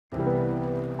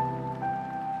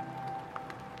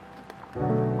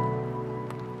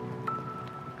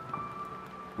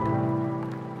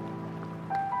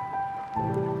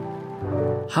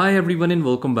Hi everyone and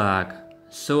welcome back.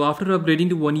 So after upgrading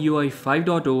to One UI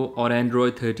 5.0 or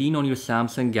Android 13 on your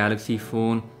Samsung Galaxy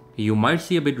phone, you might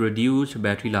see a bit reduced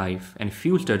battery life and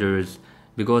few stutters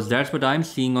because that's what I'm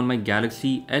seeing on my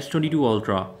Galaxy S22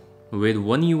 Ultra with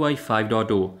One UI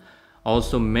 5.0.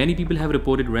 Also, many people have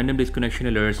reported random disconnection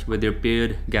alerts with their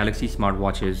paired Galaxy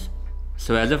smartwatches.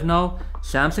 So as of now,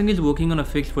 Samsung is working on a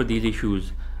fix for these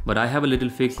issues, but I have a little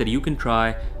fix that you can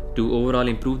try to overall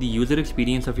improve the user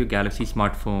experience of your Galaxy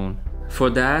smartphone. For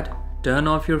that, turn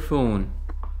off your phone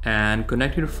and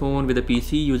connect your phone with a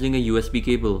PC using a USB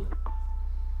cable.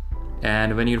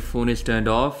 And when your phone is turned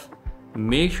off,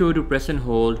 make sure to press and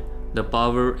hold the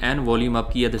power and volume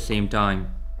up key at the same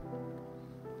time.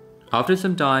 After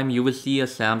some time, you will see a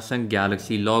Samsung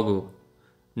Galaxy logo.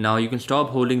 Now you can stop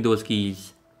holding those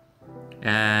keys.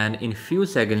 And in few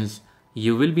seconds,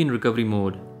 you will be in recovery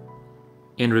mode.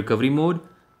 In recovery mode,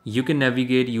 you can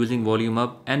navigate using volume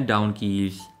up and down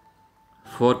keys.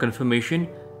 For confirmation,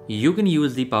 you can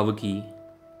use the power key.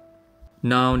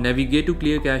 Now navigate to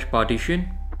clear cache partition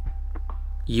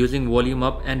using volume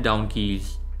up and down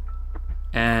keys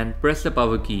and press the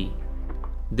power key.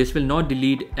 This will not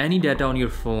delete any data on your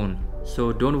phone,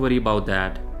 so don't worry about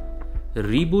that.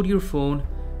 Reboot your phone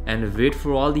and wait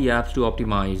for all the apps to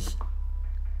optimize.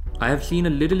 I have seen a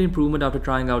little improvement after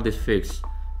trying out this fix.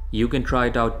 You can try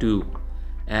it out too.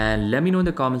 And let me know in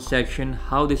the comment section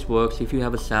how this works if you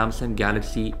have a Samsung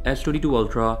Galaxy S22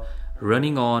 Ultra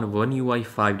running on One UI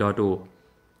 5.0.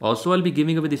 Also, I'll be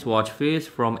giving away this watch face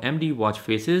from MD Watch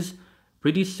Faces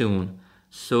pretty soon,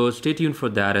 so stay tuned for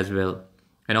that as well.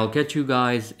 And I'll catch you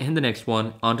guys in the next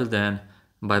one. Until then,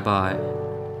 bye bye.